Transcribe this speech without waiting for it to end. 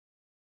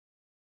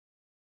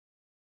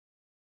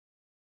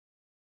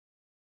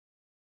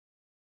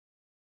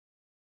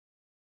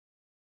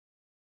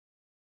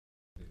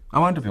I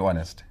want to be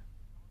honest.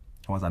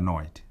 I was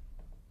annoyed.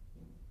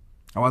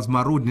 I was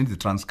marooned in the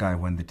Transkei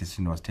when the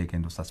decision was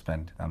taken to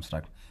suspend the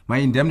Amstrad. My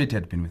indemnity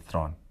had been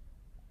withdrawn.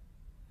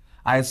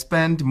 I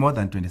spent more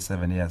than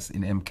 27 years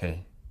in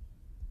MK.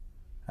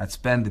 I'd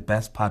spent the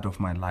best part of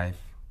my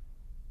life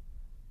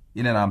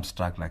in an armed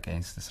struggle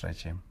against this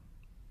regime.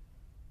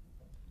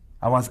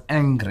 I was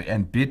angry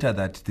and bitter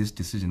that this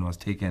decision was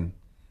taken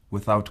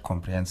without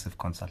comprehensive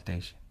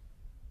consultation.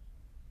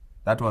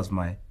 That was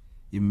my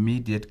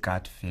immediate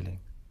gut feeling.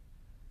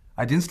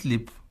 I didn't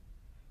sleep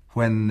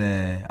when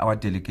our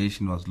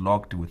delegation was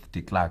locked with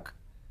de Klerk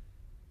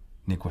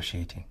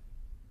negotiating.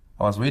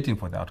 I was waiting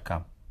for the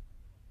outcome.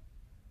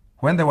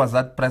 When there was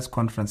that press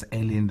conference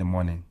early in the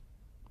morning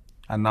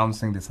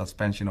announcing the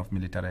suspension of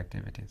military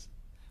activities,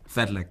 I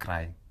felt like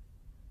crying.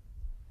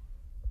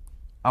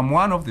 I'm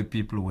one of the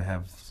people who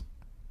have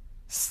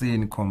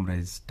seen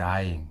comrades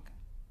dying,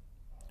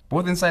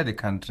 both inside the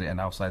country and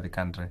outside the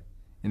country,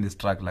 in the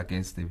struggle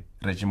against the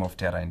regime of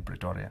terror in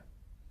Pretoria.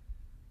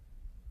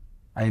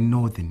 I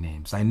know the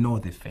names, I know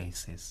the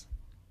faces.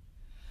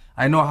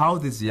 I know how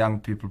these young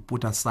people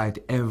put aside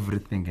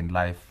everything in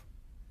life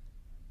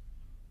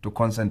to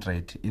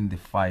concentrate in the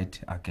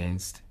fight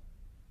against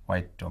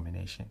white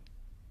domination.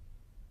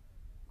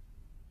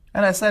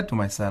 And I said to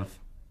myself,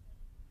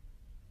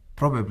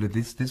 probably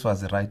this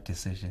was the right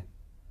decision.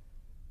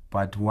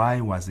 But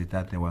why was it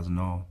that there was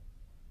no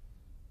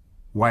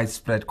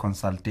widespread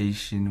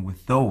consultation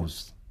with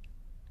those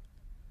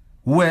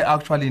who were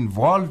actually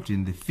involved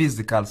in the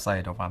physical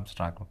side of armed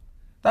struggle?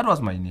 That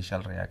was my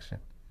initial reaction.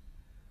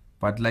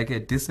 But like a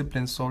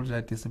disciplined soldier,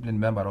 a disciplined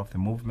member of the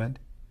movement,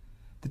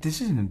 the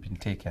decision had been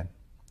taken.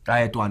 I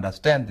had to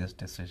understand this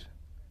decision.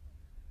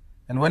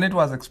 And when it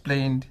was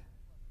explained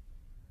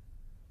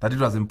that it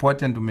was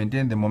important to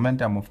maintain the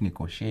momentum of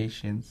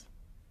negotiations,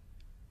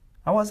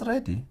 I was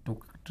ready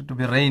to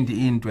be reined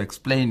in to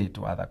explain it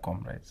to other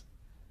comrades.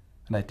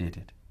 And I did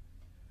it.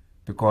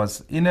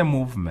 Because in a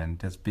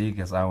movement as big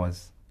as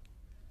ours,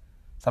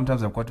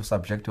 sometimes you've got to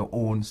subject your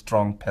own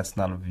strong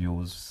personal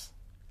views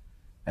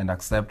and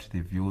accept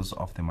the views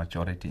of the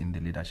majority in the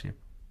leadership.